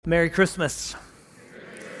Merry Christmas.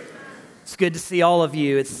 It's good to see all of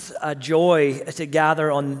you. It's a joy to gather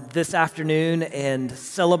on this afternoon and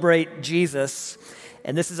celebrate Jesus.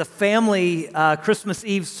 And this is a family Christmas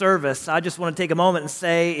Eve service. I just want to take a moment and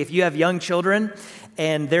say, if you have young children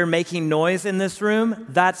and they're making noise in this room,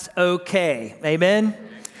 that's okay. Amen?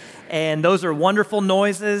 And those are wonderful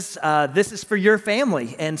noises. This is for your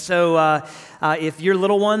family. And so if your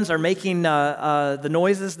little ones are making the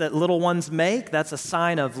noises that little ones make, that's a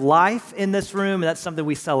sign of life in this room, and that's something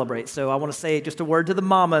we celebrate. So I want to say just a word to the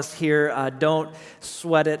mamas here. Don't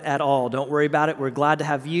sweat it at all. Don't worry about it. We're glad to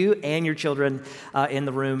have you and your children in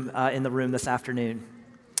the room this afternoon.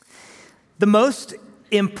 The most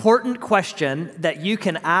important question that you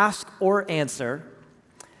can ask or answer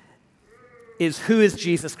is, who is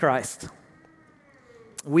Jesus Christ?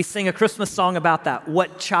 We sing a Christmas song about that.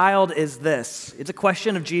 What child is this? It's a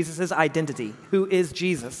question of Jesus' identity. Who is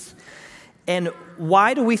Jesus? And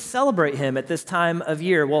why do we celebrate him at this time of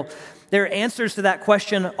year? Well, there are answers to that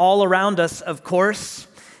question all around us, of course.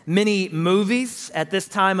 Many movies at this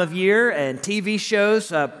time of year and TV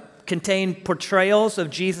shows contain portrayals of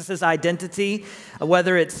Jesus' identity,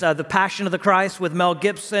 whether it's The Passion of the Christ with Mel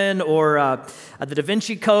Gibson, or The Da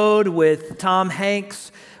Vinci Code with Tom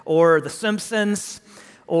Hanks, or The Simpsons,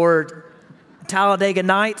 or Talladega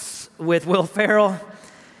Nights with Will Ferrell.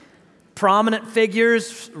 Prominent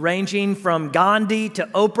figures ranging from Gandhi to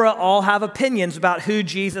Oprah all have opinions about who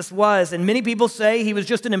Jesus was, and many people say he was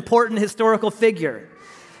just an important historical figure.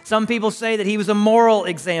 Some people say that he was a moral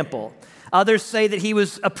example. Others say that he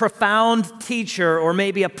was a profound teacher or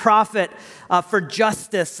maybe a prophet for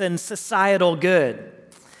justice and societal good.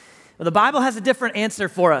 Well, the Bible has a different answer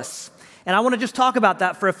for us. And I want to just talk about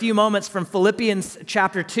that for a few moments from Philippians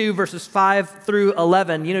chapter 2, verses 5 through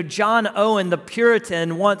 11. You know, John Owen, the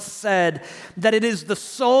Puritan, once said that it is the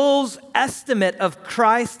soul's estimate of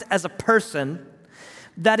Christ as a person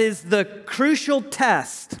that is the crucial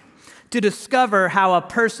test to discover how a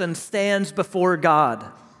person stands before God.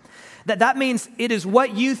 That means it is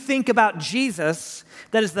what you think about Jesus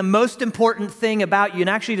that is the most important thing about you and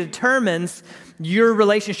actually determines your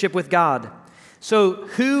relationship with God. So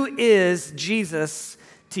who is Jesus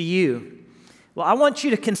to you? Well, I want you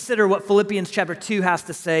to consider what Philippians chapter 2 has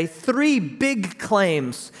to say. 3 big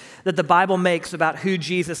claims that the Bible makes about who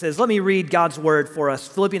Jesus is. Let me read God's word for us.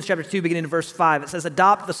 Philippians chapter 2, beginning in verse 5. It says,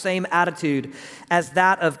 "Adopt the same attitude as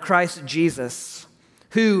that of Christ Jesus,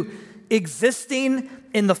 who, existing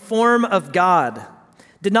in the form of God,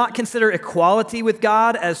 did not consider equality with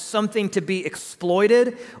God as something to be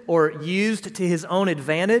exploited or used to his own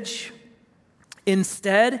advantage.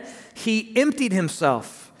 Instead, he emptied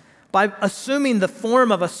himself by assuming the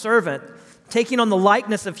form of a servant, taking on the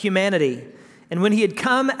likeness of humanity. And when he had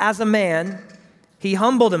come as a man, he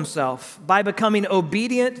humbled himself by becoming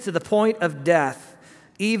obedient to the point of death,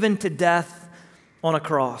 even to death on a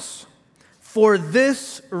cross. For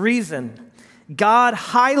this reason, God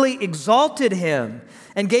highly exalted him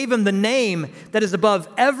and gave him the name that is above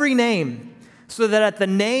every name, so that at the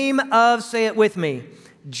name of," say it with me,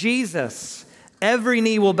 "Jesus, every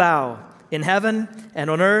knee will bow in heaven and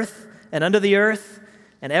on earth and under the earth,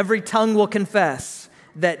 and every tongue will confess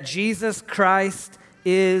that Jesus Christ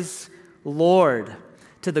is Lord,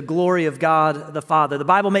 to the glory of God the Father." The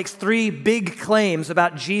Bible makes 3 big claims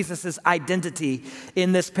about Jesus' identity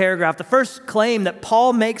in this paragraph. The first claim that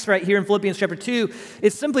Paul makes right here in Philippians chapter 2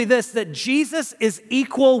 is simply this, that Jesus is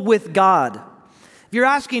equal with God. If you're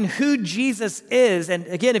asking who Jesus is, and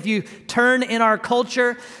again, if you turn in our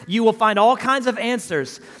culture, you will find all kinds of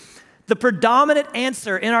answers. The predominant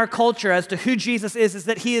answer in our culture as to who Jesus is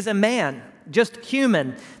that he is a man, just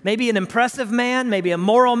human. Maybe an impressive man, maybe a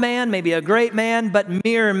moral man, maybe a great man, but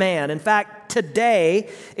mere man. In fact, today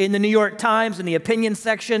in the New York Times, in the opinion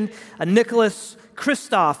section, Nicholas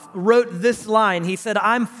Kristof wrote this line. He said,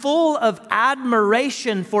 "I'm full of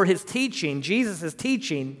admiration for his teaching, Jesus'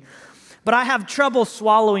 teaching, but I have trouble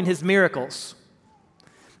swallowing his miracles."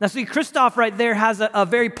 Now see, Kristof right there has a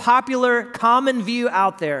very popular, common view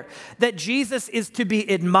out there that Jesus is to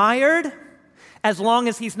be admired as long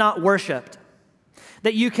as he's not worshiped.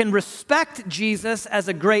 That you can respect Jesus as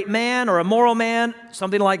a great man or a moral man,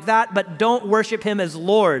 something like that, but don't worship him as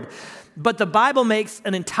Lord. But the Bible makes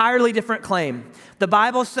an entirely different claim. The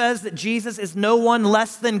Bible says that Jesus is no one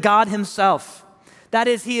less than God himself. That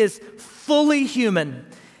is, he is fully human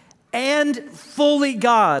and fully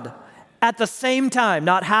God at the same time,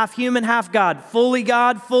 not half human, half God,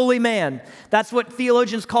 fully man. That's what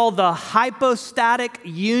theologians call the hypostatic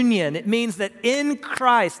union. It means that in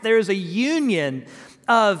Christ there is a union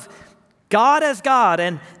of God as God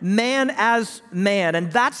and man as man.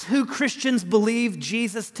 And that's who Christians believe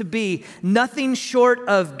Jesus to be, nothing short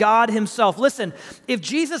of God himself. Listen, if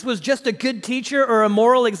Jesus was just a good teacher or a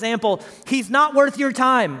moral example, he's not worth your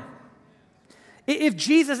time. If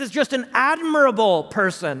Jesus is just an admirable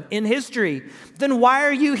person in history, then why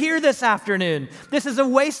are you here this afternoon? This is a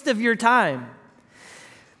waste of your time.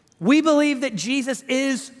 We believe that Jesus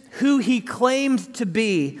is who he claimed to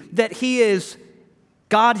be, that he is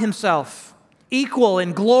God himself, equal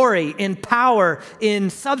in glory, in power, in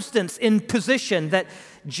substance, in position, that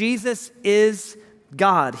Jesus is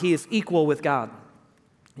God. He is equal with God.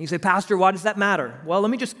 You say, Pastor, why does that matter? Well,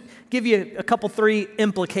 let me just give you a couple, three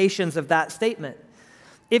implications of that statement.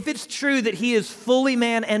 If it's true that he is fully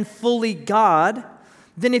man and fully God,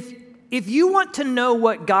 then if you want to know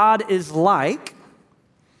what God is like,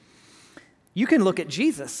 you can look at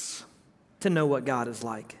Jesus to know what God is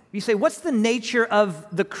like. You say, what's the nature of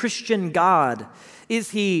the Christian God?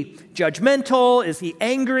 Is he judgmental? Is he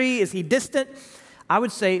angry? Is he distant? I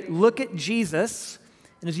would say, look at Jesus.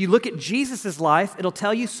 And as you look at Jesus' life, it'll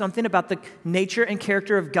tell you something about the nature and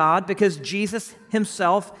character of God, because Jesus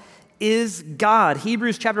himself is God.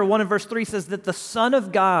 Hebrews chapter 1 and verse 3 says that the Son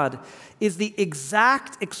of God is the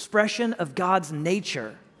exact expression of God's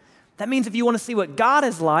nature. That means if you want to see what God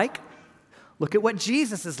is like, look at what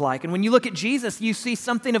Jesus is like. And when you look at Jesus, you see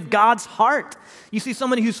something of God's heart. You see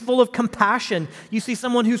someone who's full of compassion. You see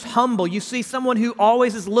someone who's humble. You see someone who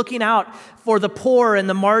always is looking out for the poor and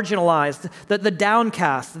the marginalized, the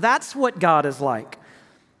downcast. That's what God is like.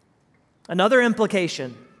 Another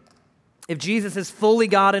implication, if Jesus is fully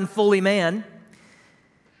God and fully man,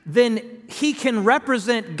 then he can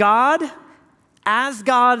represent God as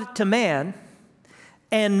God to man,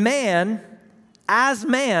 and man as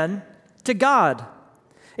man to God.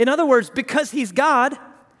 In other words, because he's God,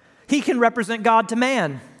 he can represent God to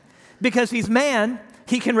man. Because he's man,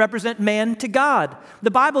 he can represent man to God.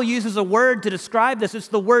 The Bible uses a word to describe this. It's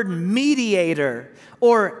the word mediator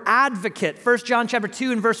or advocate. 1 John chapter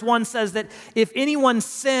 2 and verse 1 says that if anyone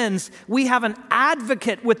sins, we have an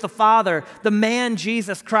advocate with the Father, the man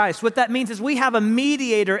Jesus Christ. What that means is we have a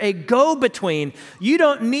mediator, a go-between. You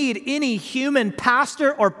don't need any human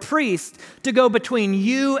pastor or priest to go between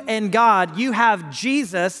you and God. You have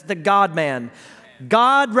Jesus, the God-man.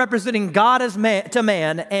 God representing God as man to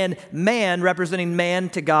man, and man representing man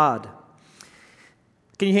to God.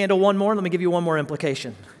 Can you handle one more? Let me give you one more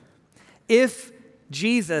implication. If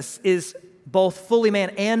Jesus is both fully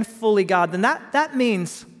man and fully God, then that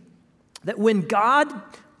means that when God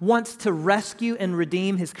wants to rescue and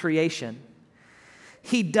redeem his creation,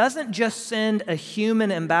 he doesn't just send a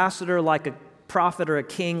human ambassador like a prophet or a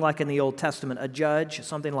king like in the Old Testament, a judge,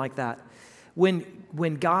 something like that.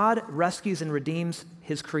 When God rescues and redeems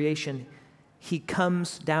his creation, he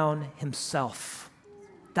comes down himself.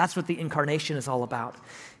 That's what the incarnation is all about.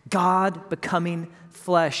 God becoming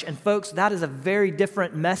flesh. And folks, that is a very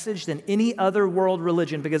different message than any other world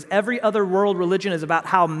religion, because every other world religion is about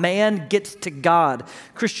how man gets to God.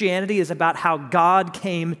 Christianity is about how God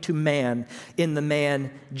came to man in the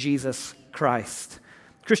man Jesus Christ.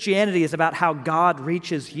 Christianity is about how God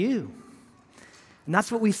reaches you. And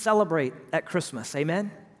that's what we celebrate at Christmas,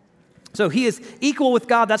 amen? So he is equal with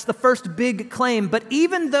God. That's the first big claim. But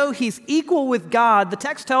even though he's equal with God, the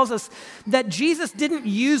text tells us that Jesus didn't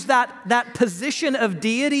use that position of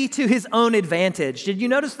deity to his own advantage. Did you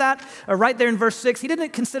notice that? Right there in verse 6, he didn't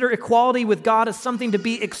consider equality with God as something to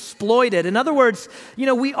be exploited. In other words,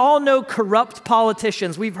 we all know corrupt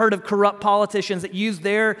politicians. We've heard of corrupt politicians that use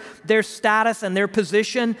their status and their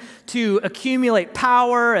position to accumulate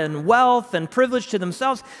power and wealth and privilege to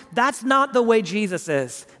themselves. That's not the way Jesus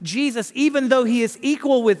is. Jesus, even though he is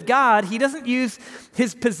equal with God, he doesn't use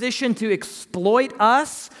his position to exploit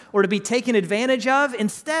us or to be taken advantage of.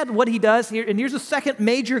 Instead, what he does here, and here's a second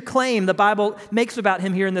major claim the Bible makes about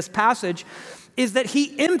him here in this passage, is that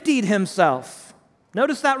he emptied himself.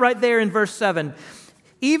 Notice that right there in verse 7.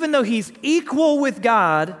 Even though he's equal with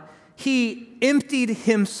God, he emptied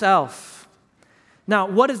himself. Now,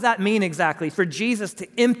 what does that mean exactly, for Jesus to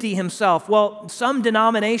empty himself? Well, some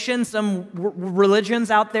denominations, some religions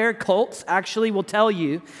out there, cults actually will tell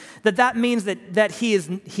you that means that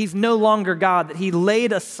he's no longer God, that he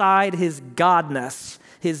laid aside his godness,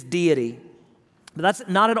 his deity. But that's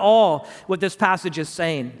not at all what this passage is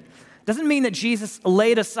saying. It doesn't mean that Jesus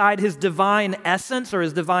laid aside his divine essence or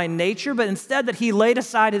his divine nature, but instead that he laid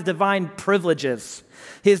aside his divine privileges,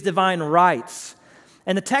 his divine rights.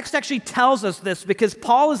 And the text actually tells us this because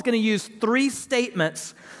Paul is going to use three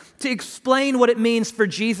statements to explain what it means for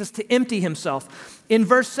Jesus to empty himself. In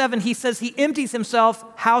verse 7, he says he empties himself.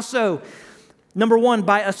 How so? Number one,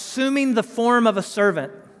 by assuming the form of a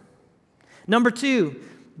servant. Number two,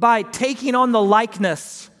 by taking on the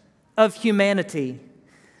likeness of humanity.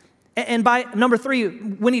 And by number three,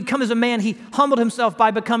 when he'd come as a man, he humbled himself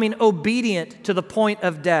by becoming obedient to the point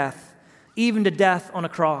of death, even to death on a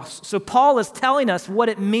cross. So Paul is telling us what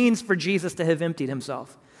it means for Jesus to have emptied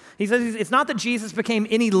himself. He says it's not that Jesus became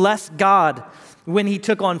any less God when he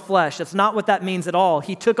took on flesh. That's not what that means at all.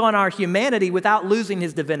 He took on our humanity without losing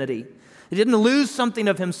his divinity. He didn't lose something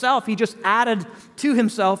of himself. He just added to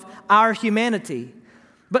himself our humanity.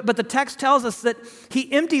 But the text tells us that he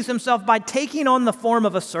empties himself by taking on the form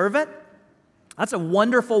of a servant. That's a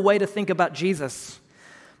wonderful way to think about Jesus,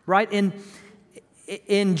 right?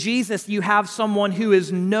 In Jesus, you have someone who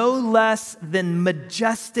is no less than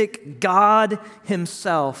majestic God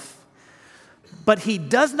himself. But he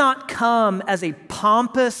does not come as a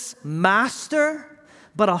pompous master,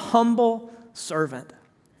 but a humble servant.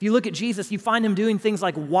 If you look at Jesus, you find him doing things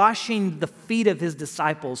like washing the feet of his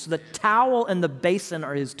disciples. The towel and the basin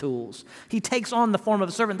are his tools. He takes on the form of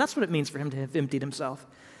a servant. That's what it means for him to have emptied himself.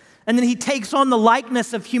 And then he takes on the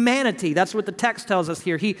likeness of humanity. That's what the text tells us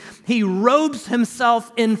here. He robes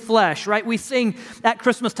himself in flesh, right? We sing at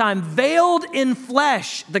Christmas time, veiled in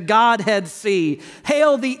flesh, the Godhead see.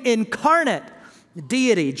 Hail the incarnate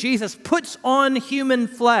deity. Jesus puts on human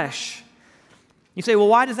flesh. You say, well,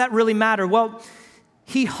 why does that really matter? Well,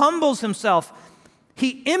 he humbles himself.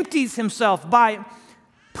 He empties himself by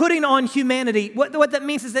putting on humanity. What that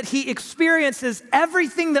means is that he experiences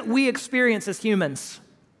everything that we experience as humans.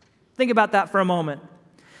 Think about that for a moment.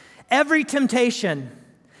 Every temptation,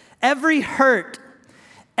 every hurt,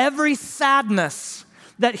 every sadness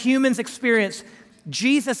that humans experience,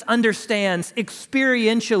 Jesus understands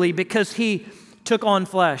experientially because he took on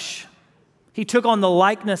flesh. He took on the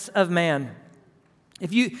likeness of man.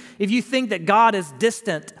 If you think that God is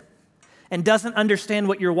distant and doesn't understand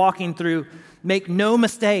what you're walking through, make no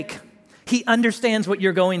mistake. He understands what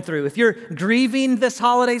you're going through. If you're grieving this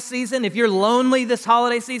holiday season, if you're lonely this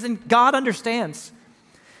holiday season, God understands.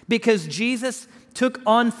 Because Jesus took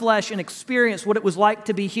on flesh and experienced what it was like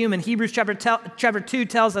to be human. Hebrews chapter 2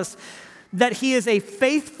 tells us that he is a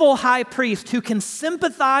faithful high priest who can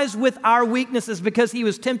sympathize with our weaknesses because he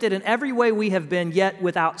was tempted in every way we have been, yet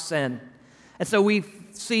without sin. And so we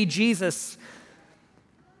see Jesus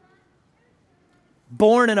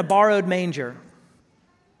born in a borrowed manger,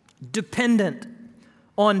 dependent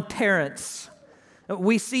on parents.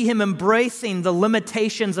 We see him embracing the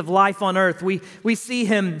limitations of life on earth. We see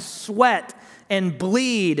him sweat and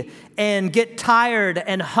bleed and get tired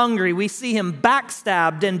and hungry. We see him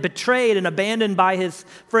backstabbed and betrayed and abandoned by his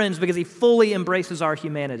friends because he fully embraces our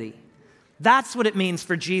humanity. That's what it means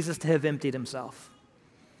for Jesus to have emptied himself.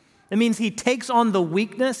 It means he takes on the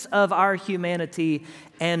weakness of our humanity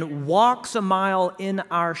and walks a mile in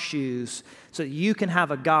our shoes so that you can have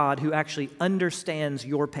a God who actually understands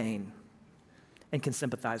your pain and can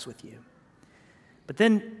sympathize with you. But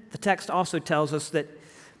then the text also tells us that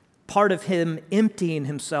part of him emptying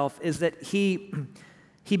himself is that he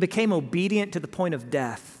became obedient to the point of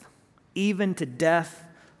death, even to death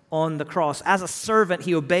on the cross. As a servant,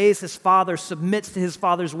 he obeys his father, submits to his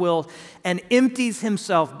father's will, and empties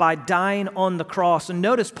himself by dying on the cross. And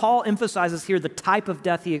notice Paul emphasizes here the type of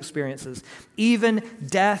death he experiences, even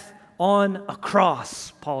death on a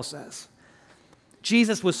cross, Paul says.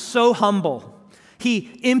 Jesus was so humble.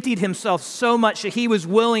 He emptied himself so much that he was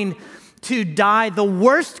willing to die the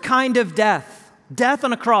worst kind of death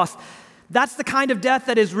on a cross. That's the kind of death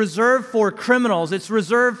that is reserved for criminals. It's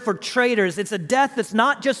reserved for traitors. It's a death that's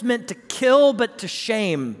not just meant to kill, but to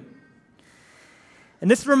shame. And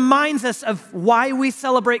this reminds us of why we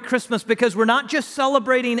celebrate Christmas, because we're not just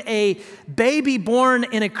celebrating a baby born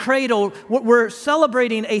in a cradle, we're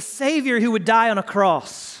celebrating a Savior who would die on a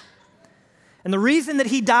cross. And the reason that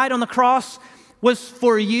he died on the cross was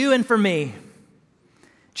for you and for me.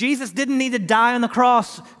 Jesus didn't need to die on the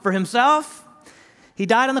cross for himself. He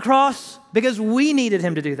died on the cross because we needed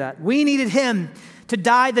him to do that. We needed him to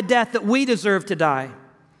die the death that we deserve to die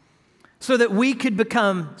so that we could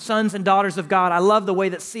become sons and daughters of God. I love the way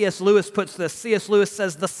that C.S. Lewis puts this. C.S. Lewis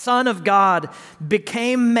says, the Son of God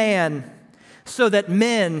became man so that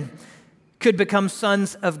men could become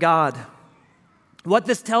sons of God. What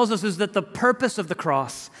this tells us is that the purpose of the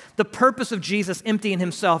cross, the purpose of Jesus emptying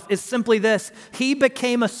himself is simply this. He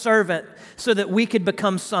became a servant so that we could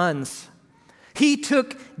become sons. He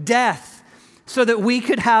took death so that we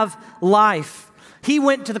could have life. He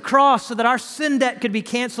went to the cross so that our sin debt could be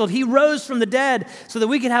canceled. He rose from the dead so that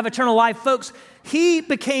we could have eternal life. Folks, he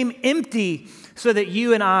became empty so that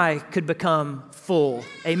you and I could become full.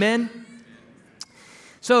 Amen?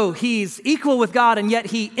 So he's equal with God, and yet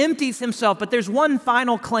he empties himself. But there's one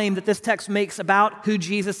final claim that this text makes about who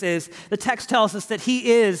Jesus is. The text tells us that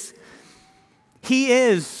he is,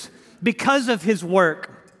 because of his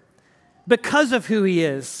work, because of who he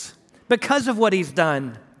is, because of what he's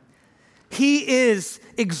done, he is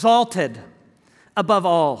exalted above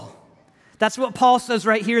all. That's what Paul says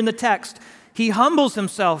right here in the text. He humbles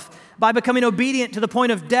himself by becoming obedient to the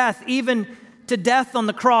point of death, even to death on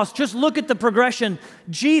the cross. Just look at the progression.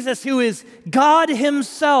 Jesus, who is God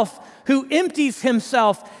himself, who empties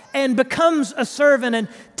himself and becomes a servant and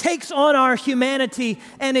takes on our humanity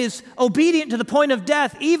and is obedient to the point of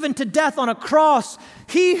death, even to death on a cross.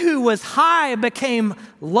 He who was high became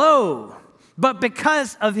low. But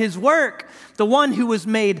because of his work, the one who was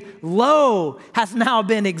made low has now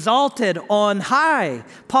been exalted on high.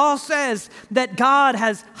 Paul says that God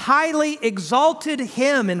has highly exalted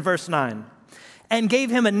him in verse 9 and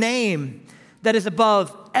gave him a name that is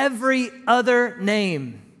above every other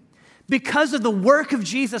name. Because of the work of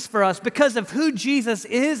Jesus for us, because of who Jesus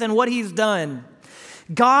is and what he's done,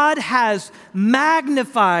 God has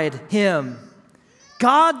magnified him.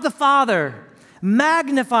 God the Father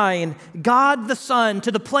magnifying God the Son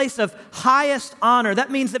to the place of highest honor. That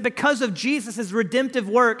means that because of Jesus' redemptive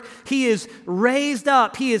work, he is raised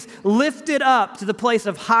up, he is lifted up to the place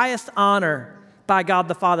of highest honor by God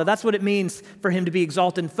the Father. That's what it means for him to be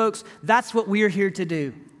exalted. And folks, that's what we're here to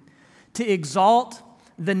do, to exalt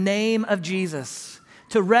the name of Jesus,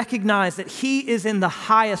 to recognize that he is in the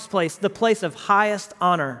highest place, the place of highest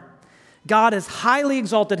honor. God has highly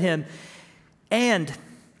exalted him and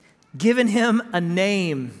given him a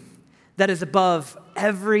name that is above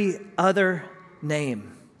every other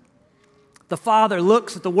name. The Father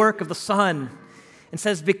looks at the work of the Son and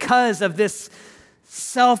says, because of this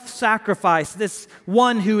self-sacrifice, this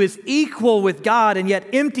one who is equal with God and yet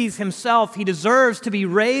empties himself, he deserves to be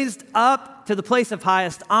raised up to the place of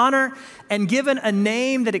highest honor and given a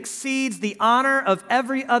name that exceeds the honor of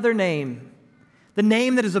every other name. The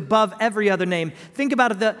name that is above every other name. Think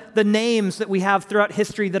about the names that we have throughout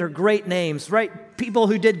history that are great names, right? People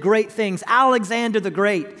who did great things. Alexander the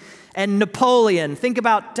Great and Napoleon. Think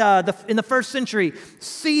about in the first century,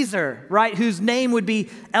 Caesar, right? Whose name would be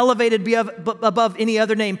elevated above any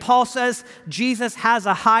other name. Paul says Jesus has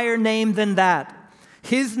a higher name than that.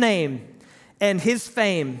 His name and his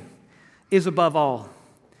fame is above all.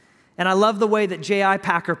 And I love the way that J.I.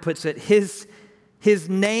 Packer puts it. His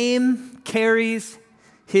name carries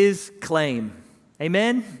his claim.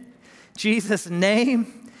 Amen? Jesus'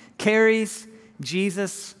 name carries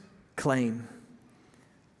Jesus' claim.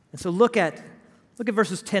 And so look at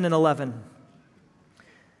verses 10 and 11.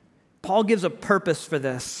 Paul gives a purpose for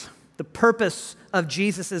this, the purpose of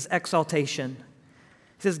Jesus' exaltation.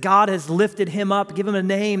 He says God has lifted him up, given him a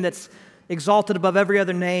name that's exalted above every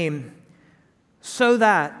other name, so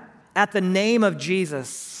that at the name of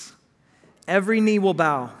Jesus, every knee will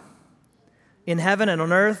bow in heaven and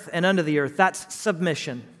on earth and under the earth. That's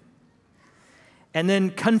submission. And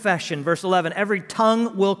then confession, verse 11. Every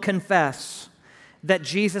tongue will confess that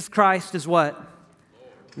Jesus Christ is what?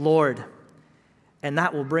 Lord. And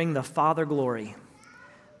that will bring the Father glory.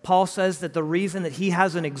 Paul says that the reason that he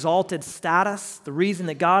has an exalted status, the reason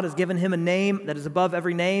that God has given him a name that is above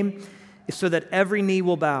every name, is so that every knee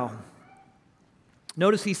will bow.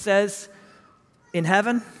 Notice he says, in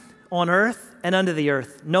heaven, on earth, and under the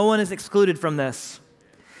earth. No one is excluded from this.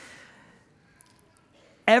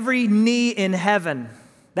 Every knee in heaven,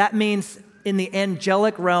 that means in the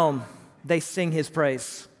angelic realm, they sing his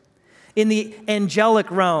praise. In the angelic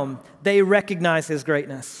realm, they recognize his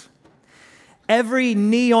greatness. Every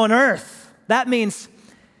knee on earth, that means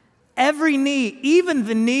every knee, even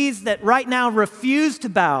the knees that right now refuse to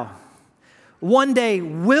bow, one day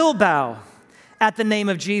will bow at the name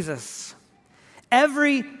of Jesus.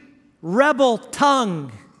 Every rebel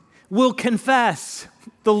tongue will confess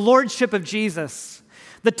the lordship of Jesus.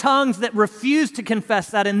 The tongues that refuse to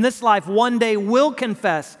confess that in this life one day will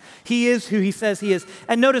confess he is who he says he is.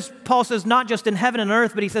 And notice Paul says not just in heaven and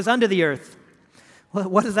earth, but he says under the earth. Well,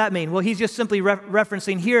 what does that mean? Well, he's just simply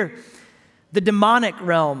referencing here the demonic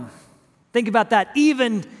realm. Think about that.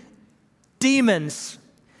 Even demons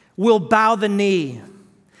will bow the knee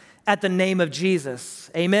at the name of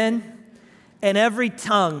Jesus. Amen? And every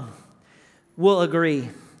tongue will agree.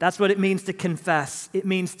 That's what it means to confess. It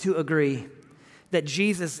means to agree that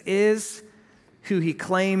Jesus is who he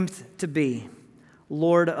claimed to be,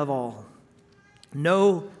 Lord of all.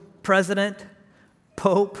 No president,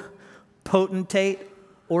 pope, potentate,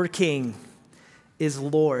 or king is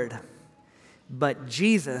Lord, but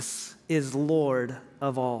Jesus is Lord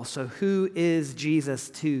of all. So who is Jesus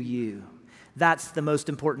to you? That's the most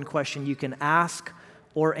important question you can ask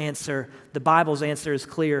or answer. The Bible's answer is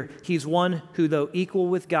clear. He's one who, though equal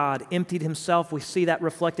with God, emptied himself. We see that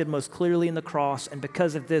reflected most clearly in the cross. And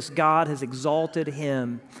because of this, God has exalted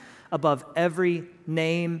him above every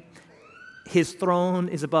name. His throne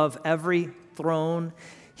is above every throne.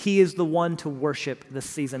 He is the one to worship this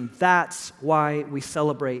season. That's why we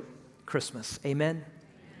celebrate Christmas. Amen?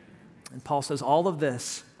 And Paul says all of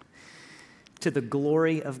this to the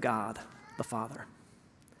glory of God the Father.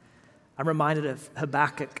 I'm reminded of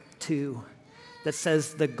Habakkuk 2 that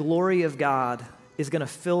says the glory of God is going to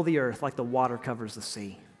fill the earth like the water covers the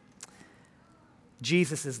sea.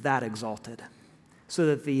 Jesus is that exalted so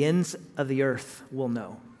that the ends of the earth will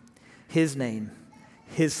know his name,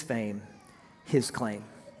 his fame, his claim.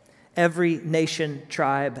 Every nation,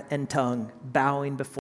 tribe, and tongue bowing before